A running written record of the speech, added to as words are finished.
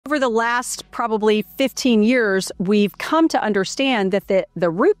Over the last probably 15 years, we've come to understand that the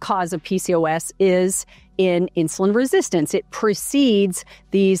root cause of PCOS is in insulin resistance. It precedes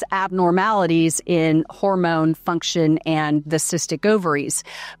these abnormalities in hormone function and the cystic ovaries.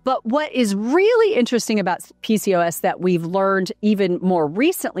 But what is really interesting about PCOS that we've learned even more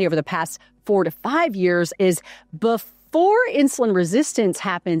recently over the past 4 to 5 years is before insulin resistance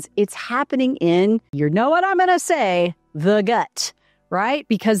happens, it's happening in, you know what I'm going to say, the gut. Right?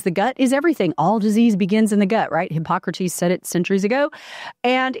 Because the gut is everything. All disease begins in the gut, right? Hippocrates said it centuries ago,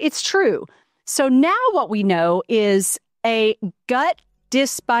 and it's true. So now what we know is a gut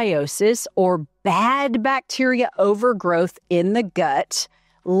dysbiosis or bad bacteria overgrowth in the gut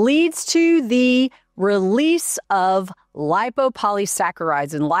leads to the release of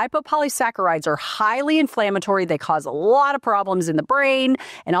lipopolysaccharides. And lipopolysaccharides are highly inflammatory. They cause a lot of problems in the brain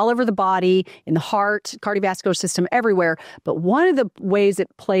and all over the body, in the heart, cardiovascular system, everywhere. But one of the ways it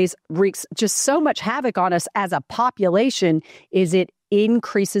wreaks just so much havoc on us as a population is it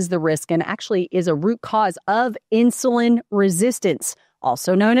increases the risk and actually is a root cause of insulin resistance,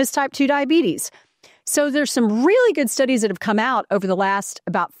 also known as type 2 diabetes. So there's some really good studies that have come out over the last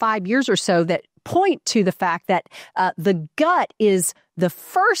about 5 years or so that point to the fact that the gut is the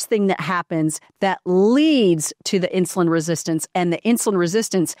first thing that happens that leads to the insulin resistance, and the insulin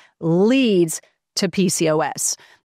resistance leads to PCOS.